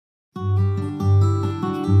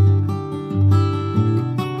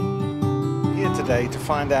today to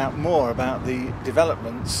find out more about the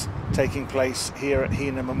developments taking place here at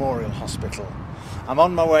Heanor Memorial Hospital. I'm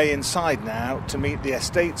on my way inside now to meet the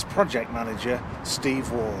estate's project manager,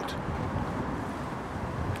 Steve Ward.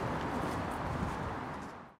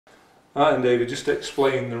 Hi, and David, just to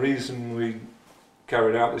explain the reason we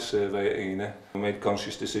carried out this survey at Heanor. We made a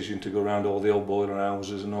conscious decision to go around all the old boiler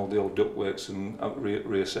houses and all the old ductworks and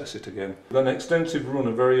reassess it again. We've got an extensive run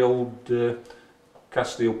of very old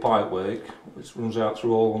cast steel pipework which runs out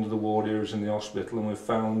through all under the ward areas in the hospital, and we've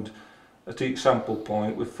found at each sample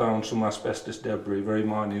point we've found some asbestos debris, very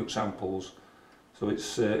minute samples, so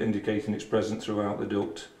it's indicating it's present throughout the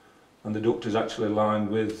duct, and the duct is actually lined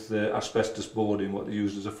with asbestos boarding, what they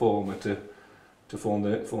used as a former to form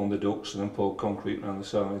the ducts, and then poured concrete around the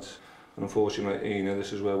sides. And unfortunately at Heanor,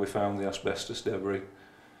 this is where we found the asbestos debris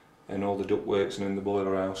in all the ductworks and in the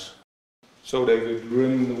boiler house. So David, we're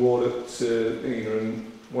in the ward at Heanor,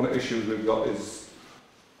 and one of the issues we've got is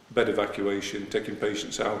bed evacuation, taking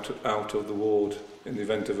patients out of the ward in the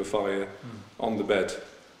event of a fire on the bed.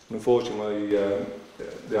 And unfortunately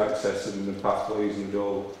the access and the pathways and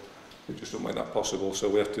door, we just don't make that possible, so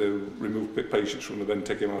we have to remove patients from the bed and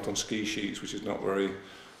take them out on ski sheets, which is not very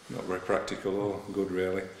practical or good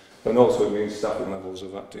really. And also it means staffing levels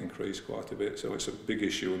have had to increase quite a bit, so it's a big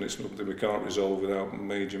issue and it's something we can't resolve without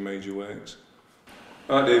major works.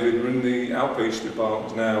 Right David, we're in the outpatient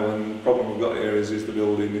departments now, and the problem we've got here is the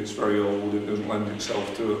building, it's very old, it doesn't lend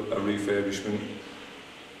itself to a refurbishment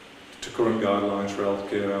to current guidelines for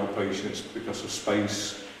healthcare outpatients because of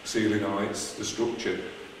space, ceiling heights, the structure.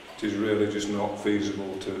 It is really just not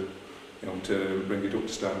feasible to bring it up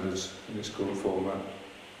to standards in its current format.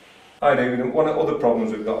 Hi David, one of the other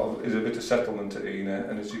problems we've got is a bit of settlement at Heanor,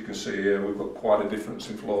 and as you can see here we've got quite a difference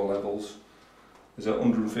in floor levels. There's a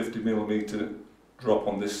 150mm drop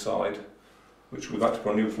on this side, which we've had to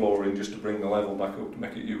put a new floor in just to bring the level back up to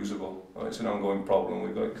make it usable. Well, it's an ongoing problem,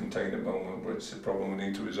 we've got it contained at the moment, but it's a problem we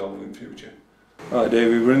need to resolve in future. Right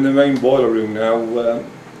David, we're in the main boiler room now.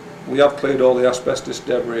 We have cleared all the asbestos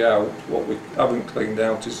debris out. What we haven't cleaned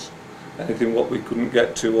out is anything what we couldn't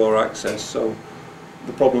get to or access. So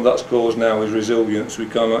the problem that's caused now is resilience. We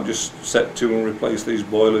cannot just set to and replace these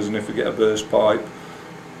boilers, and if we get a burst pipe,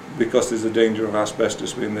 because there's a danger of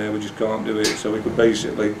asbestos being there, we just can't do it. So we could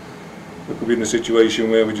be in a situation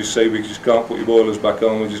where we just say we just can't put your boilers back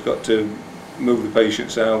on, we just got to move the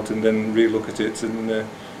patients out and then relook at it and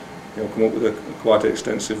come up with a quite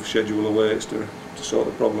extensive schedule of works to sort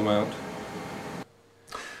the problem out.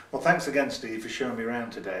 Well, thanks again Steve for showing me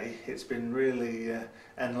around today. It's been really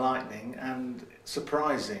enlightening and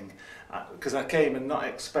surprising because I came and not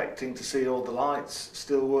expecting to see all the lights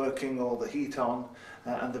still working, all the heat on,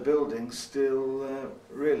 and the building still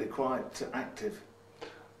really quite active.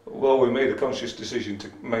 Well, we made a conscious decision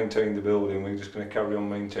to maintain the building. We're just going to carry on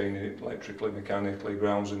maintaining it electrically, mechanically,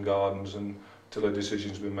 grounds and gardens, until a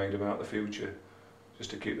decision's been made about the future, just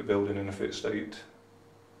to keep the building in a fit state.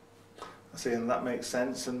 I see, and that makes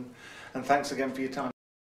sense, and thanks again for your time.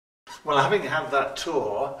 Well, having had that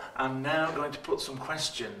tour, I'm now going to put some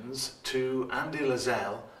questions to Andy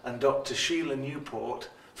Lazell and Dr. Sheila Newport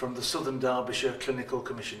from the Southern Derbyshire Clinical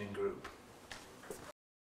Commissioning Group.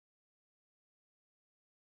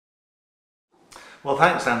 Well,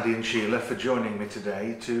 thanks Andy and Sheila for joining me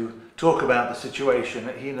today to talk about the situation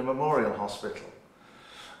at Heanor Memorial Hospital.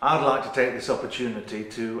 I'd like to take this opportunity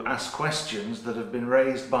to ask questions that have been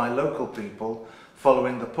raised by local people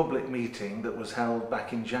following the public meeting that was held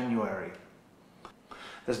back in January.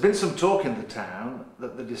 There's been some talk in the town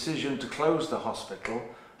that the decision to close the hospital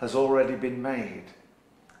has already been made.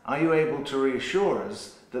 Are you able to reassure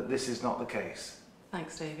us that this is not the case?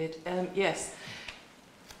 Thanks, David. Yes,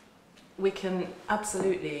 we can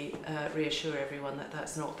absolutely reassure everyone that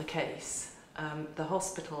that's not the case.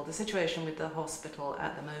 The situation with the hospital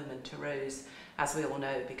at the moment arose, as we all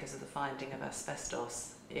know, because of the finding of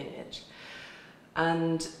asbestos in it.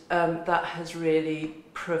 And that has really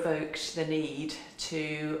provoked the need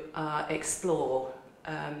to explore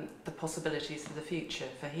the possibilities for the future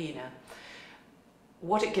for Heanor.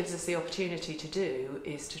 What it gives us the opportunity to do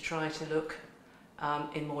is to try to look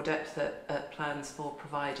in more depth at plans for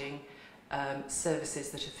providing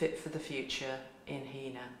services that are fit for the future in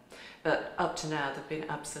Heanor. But up to now there have been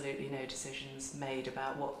absolutely no decisions made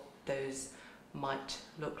about what those might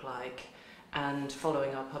look like, and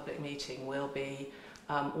following our public meeting we'll be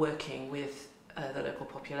working with the local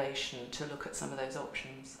population to look at some of those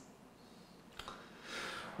options.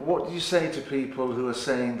 What do you say to people who are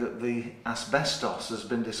saying that the asbestos has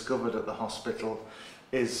been discovered at the hospital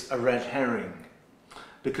is a red herring?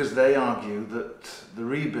 Because they argue that the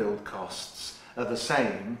rebuild costs are the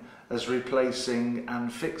same as replacing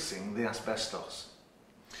and fixing the asbestos?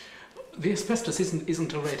 The asbestos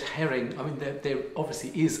isn't a red herring. I mean, there obviously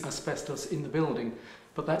is asbestos in the building,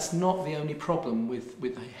 but that's not the only problem with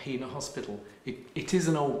Heanor Hospital. It is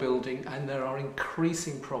an old building, and there are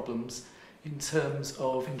increasing problems in terms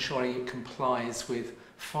of ensuring it complies with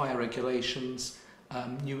fire regulations,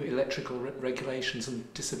 new electrical regulations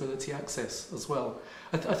and disability access as well.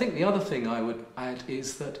 I think the other thing I would add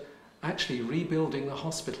is that actually rebuilding the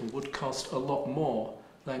hospital would cost a lot more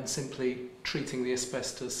than simply treating the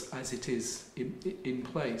asbestos as it is in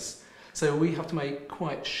place. So we have to make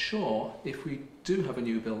quite sure, if we do have a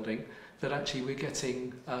new building, that actually we're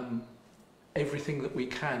getting everything that we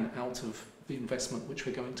can out of the investment which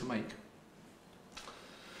we're going to make.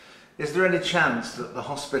 Is there any chance that the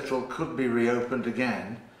hospital could be reopened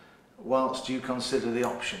again whilst you consider the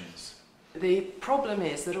options? The problem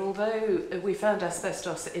is that although we found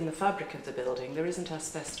asbestos in the fabric of the building, there isn't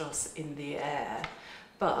asbestos in the air.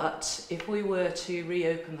 But if we were to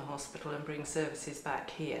reopen the hospital and bring services back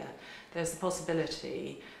here, there's the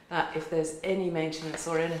possibility that if there's any maintenance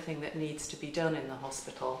or anything that needs to be done in the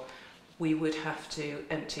hospital, we would have to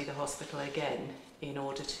empty the hospital again in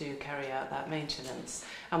order to carry out that maintenance.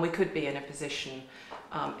 And we could be in a position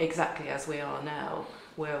exactly as we are now,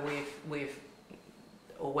 where we've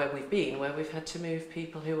had to move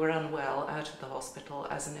people who were unwell out of the hospital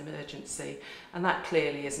as an emergency, and that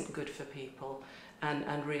clearly isn't good for people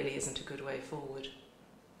and really isn't a good way forward.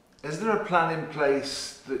 Is there a plan in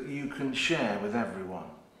place that you can share with everyone?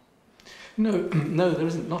 No, there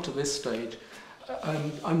isn't, not at this stage.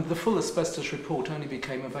 The full asbestos report only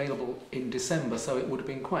became available in December, so it would have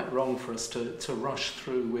been quite wrong for us to rush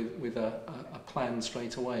through with a plan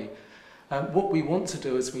straight away. What we want to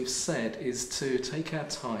do, as we've said, is to take our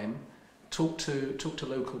time, talk to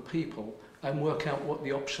local people and work out what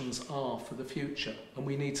the options are for the future. And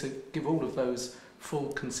we need to give all of those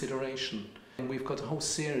full consideration. And we've got a whole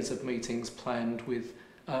series of meetings planned with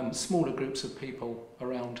smaller groups of people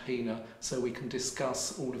around Heanor, so we can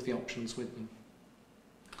discuss all of the options with them.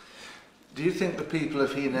 Do you think the people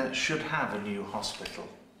of Heanor should have a new hospital?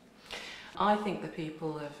 I think the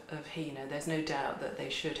people of Heanor, there's no doubt that they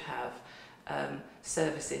should have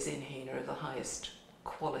services in Heanor of the highest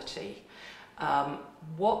quality.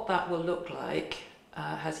 What that will look like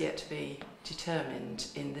has yet to be determined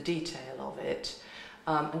in the detail of it.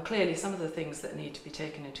 And clearly some of the things that need to be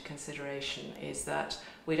taken into consideration is that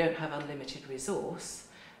we don't have unlimited resource,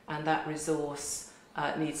 and that resource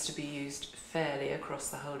needs to be used fairly across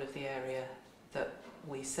the whole of the area that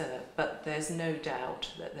we serve. But there's no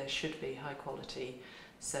doubt that there should be high quality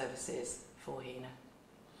services for Heanor.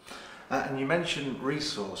 And you mentioned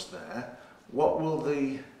resource there. What will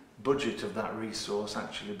the budget of that resource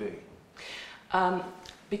actually be?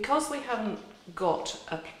 Because we haven't got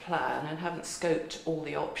a plan and haven't scoped all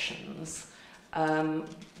the options,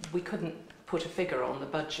 we couldn't put a figure on the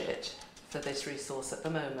budget for this resource at the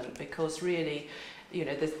moment, because really, you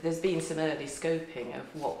know, there's been some early scoping of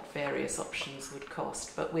what various options would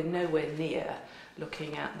cost, but we're nowhere near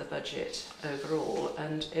looking at the budget overall,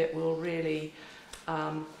 and it will really,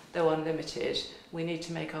 though unlimited, we need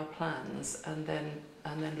to make our plans and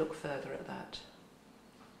then look further at that.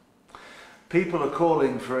 People are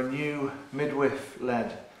calling for a new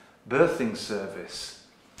midwife-led birthing service,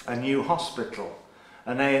 a new hospital,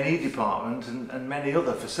 an A&E department and many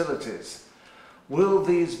other facilities. Will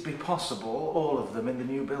these be possible, all of them, in the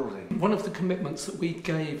new building? One of the commitments that we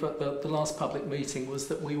gave at the last public meeting was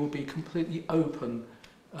that we would be completely open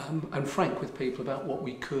and frank with people about what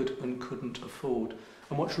we could and couldn't afford.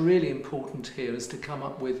 And what's really important here is to come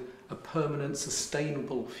up with a permanent,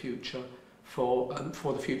 sustainable future for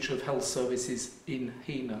the future of health services in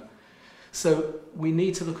Heanor. So we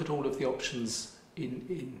need to look at all of the options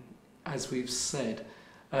as we've said.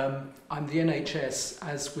 And the NHS,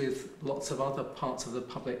 as with lots of other parts of the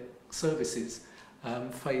public services,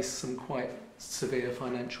 face some quite severe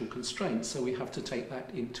financial constraints, so we have to take that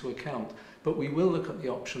into account. But we will look at the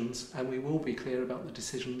options and we will be clear about the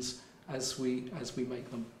decisions as we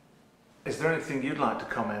make them. Is there anything you'd like to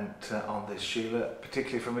comment on this, Sheila,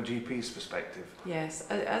 particularly from a GP's perspective? Yes,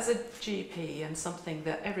 as a GP, and something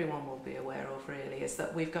that everyone will be aware of really, is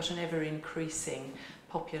that we've got an ever-increasing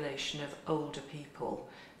population of older people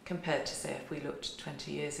compared to, say, if we looked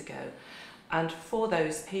 20 years ago. And for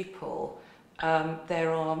those people,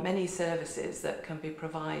 there are many services that can be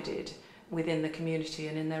provided within the community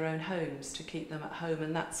and in their own homes to keep them at home,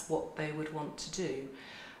 and that's what they would want to do.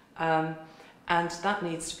 And that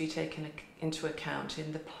needs to be taken into account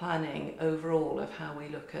in the planning overall of how we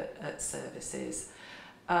look at services.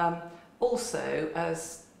 Also,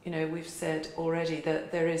 as you know, we've said already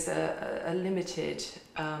that there is a limited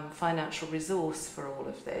financial resource for all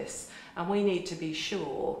of this, and we need to be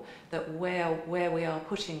sure that where we are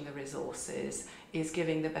putting the resources is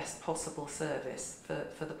giving the best possible service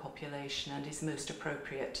for the population and is most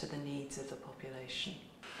appropriate to the needs of the population.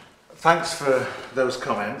 Thanks for those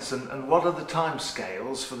comments. And what are the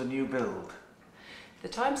timescales for the new build? The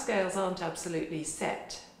timescales aren't absolutely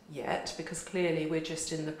set yet, because clearly we're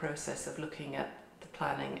just in the process of looking at the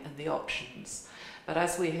planning and the options. But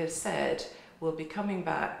as we have said, we'll be coming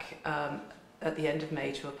back at the end of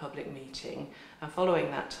May to a public meeting, and following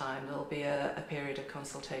that time there'll be a period of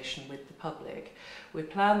consultation with the public. We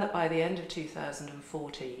plan that by the end of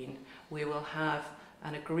 2014 we will have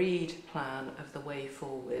an agreed plan of the way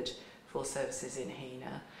forward for services in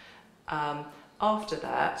Heanor. After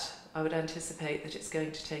that, I would anticipate that it's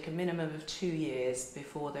going to take a minimum of 2 years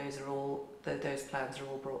before those plans are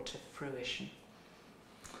all brought to fruition.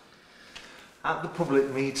 At the public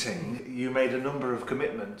meeting, you made a number of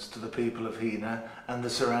commitments to the people of Heanor and the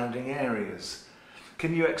surrounding areas.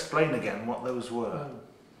 Can you explain again what those were?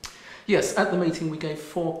 Yes, at the meeting we gave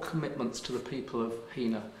 4 commitments to the people of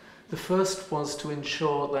Heanor. The first was to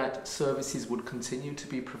ensure that services would continue to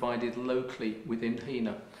be provided locally within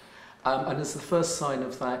Heanor. And as the first sign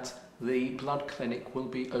of that, the blood clinic will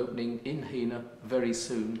be opening in Heanor very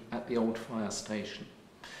soon at the old fire station.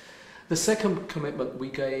 The second commitment we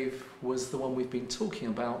gave was the one we've been talking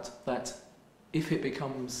about, that if it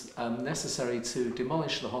becomes necessary to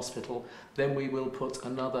demolish the hospital, then we will put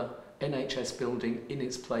another NHS building in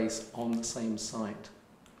its place on the same site.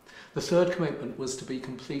 The third commitment was to be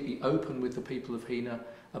completely open with the people of Heanor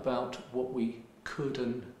about what we could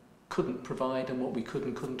and couldn't provide and what we could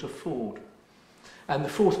and couldn't afford. And the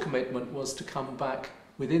fourth commitment was to come back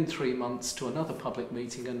within 3 months to another public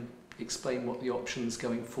meeting and explain what the options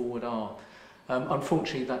going forward are.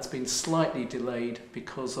 Unfortunately, that's been slightly delayed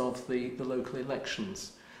because of the local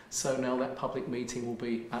elections. So now that public meeting will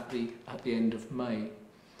be at the end of May.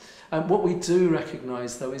 What we do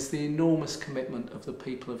recognise, though, is the enormous commitment of the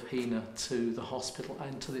people of Heanor to the hospital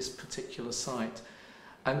and to this particular site.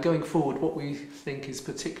 And going forward, what we think is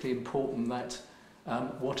particularly important that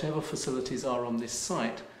whatever facilities are on this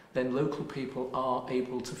site, then local people are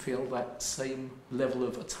able to feel that same level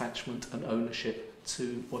of attachment and ownership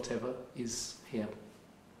to whatever is here.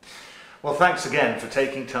 Well, thanks again for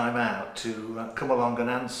taking time out to come along and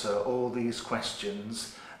answer all these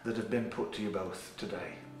questions that have been put to you both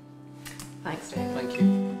today. Thanks, Dave. Thank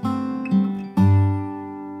you.